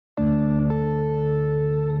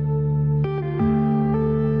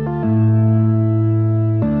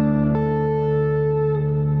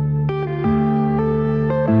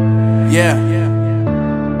Yeah.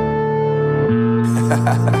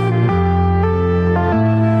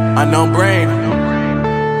 Unknown Brain,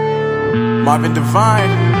 Marvin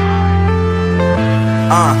Devine.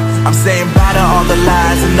 I'm saying bye to all the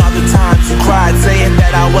lies and all the times you cried, saying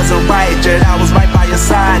that I wasn't right, yet I was right by your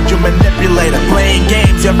side. You manipulator, playing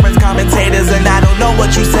games, your friends commentators, and I don't know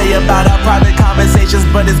what you say about our private conversations,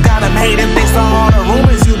 but it's got them hating. Thanks to all the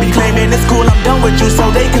rumors you be claiming. It's cool, I'm done with you,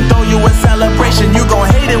 so they can throw you a celebration. You gon'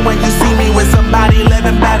 hate it when you see me with somebody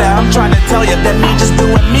living better. I'm trying to tell you that me just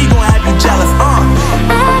doing me gon' have you jealous.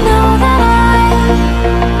 I know that I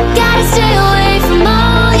gotta stay away from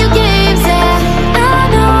all your games. Yeah, I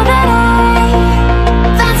know that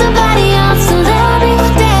I found somebody else to love me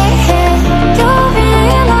one day. You'll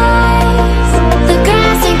realize the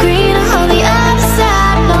grass ain't greener on the other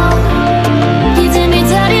side. No, you did me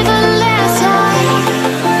dirty for the last time,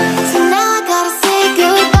 so now I gotta say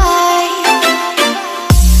goodbye.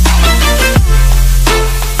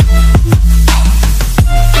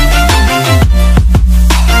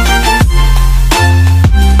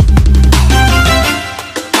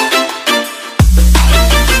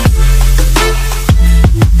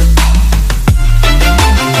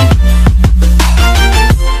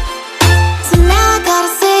 So now I gotta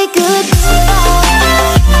say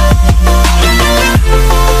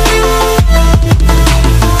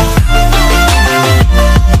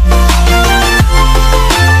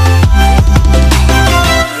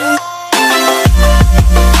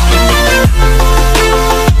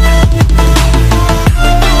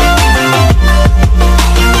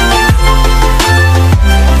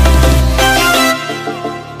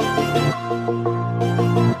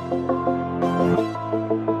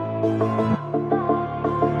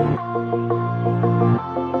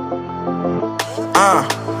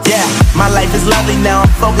Yeah, my life is lovely now, I'm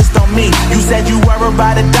focused on me. You said you were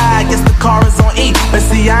about to die, I guess the car is on E. But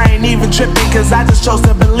see, I ain't even tripping, cause I just chose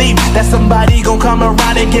to believe that somebody gon' come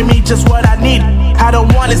around and give me just what I need. I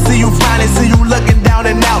don't wanna see you finding, see you looking down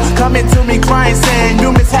and out, coming to me crying, saying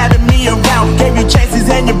you miss having me around. Gave you chances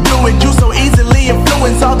and you blew it, you so easily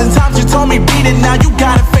influenced. All the times you told me beat it, now you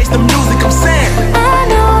gotta face the music. I'm saying